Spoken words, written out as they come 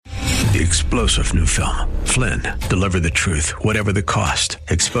The explosive new film, Flynn, Deliver the Truth, Whatever the Cost,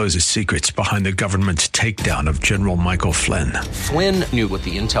 exposes secrets behind the government's takedown of General Michael Flynn. Flynn knew what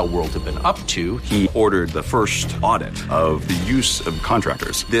the intel world had been up to. He ordered the first audit of the use of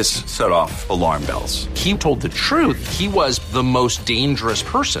contractors. This set off alarm bells. He told the truth. He was the most dangerous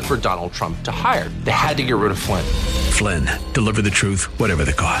person for Donald Trump to hire. They had to get rid of Flynn. Flynn, Deliver the Truth, Whatever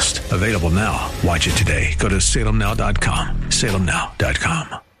the Cost. Available now. Watch it today. Go to salemnow.com.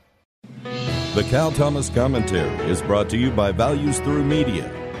 salemnow.com. The Cal Thomas Commentary is brought to you by Values Through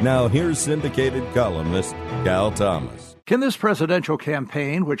Media. Now here's syndicated columnist Cal Thomas. Can this presidential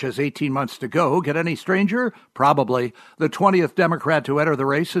campaign, which has 18 months to go, get any stranger? Probably. The 20th Democrat to enter the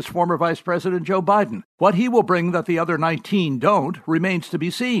race is former Vice President Joe Biden. What he will bring that the other 19 don't remains to be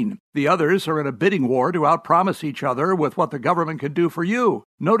seen. The others are in a bidding war to outpromise each other with what the government can do for you.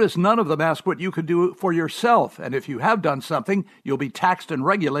 Notice none of them ask what you can do for yourself, and if you have done something, you'll be taxed and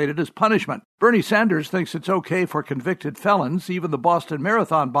regulated as punishment. Bernie Sanders thinks it's okay for convicted felons, even the Boston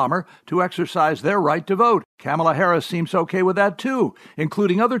Marathon bomber, to exercise their right to vote. Kamala Harris seems okay with that too,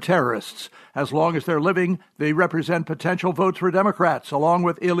 including other terrorists. As long as they're living, they represent potential votes for Democrats, along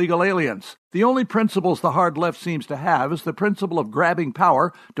with illegal aliens. The only principles the hard left seems to have is the principle of grabbing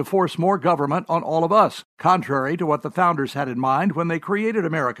power to force more government on all of us, contrary to what the founders had in mind when they created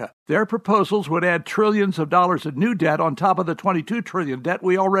America. Their proposals would add trillions of dollars of new debt on top of the $22 trillion debt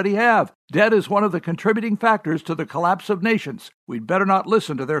we already have. Debt is one of the contributing factors to the collapse of nations. We'd better not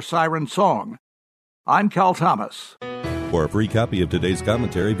listen to their siren song. I'm Cal Thomas. For a free copy of today's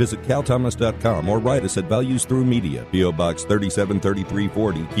commentary, visit calthomas.com or write us at Values Through Media, P.O. Box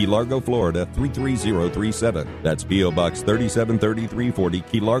 373340, Key Largo, Florida 33037. That's P.O. Box 373340,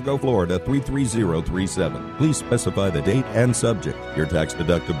 Key Largo, Florida 33037. Please specify the date and subject. Your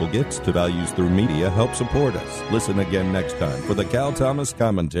tax-deductible gifts to Values Through Media help support us. Listen again next time for the Cal Thomas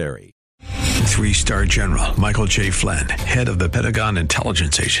Commentary. 3-star General Michael J. Flynn, head of the Pentagon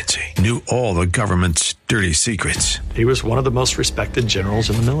Intelligence Agency, knew all the government's dirty secrets. He was one of the most respected generals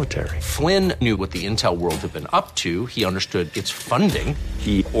in the military. Flynn knew what the intel world had been up to. He understood its funding.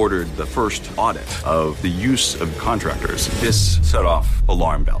 He ordered the first audit of the use of contractors. This set off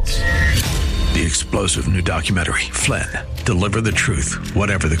alarm bells. The explosive new documentary, Flynn, Deliver the Truth,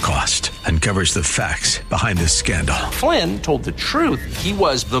 Whatever the Cost, uncovers the facts behind this scandal. Flynn told the truth. He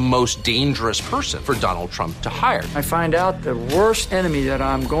was the most dangerous person for Donald Trump to hire. I find out the worst enemy that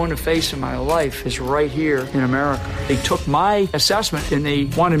I'm going to face in my life is right here in America. They took my assessment and they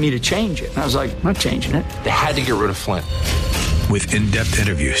wanted me to change it. And I was like, I'm not changing it. They had to get rid of Flynn. With in-depth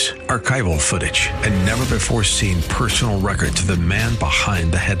interviews, archival footage, and never-before-seen personal records of the man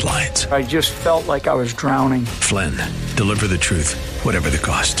behind the headlines. I just felt like I was drowning. Flynn, Deliver the Truth, Whatever the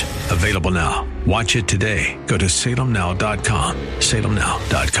Cost. Available now. Watch it today. Go to salemnow.com.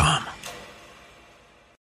 salemnow.com.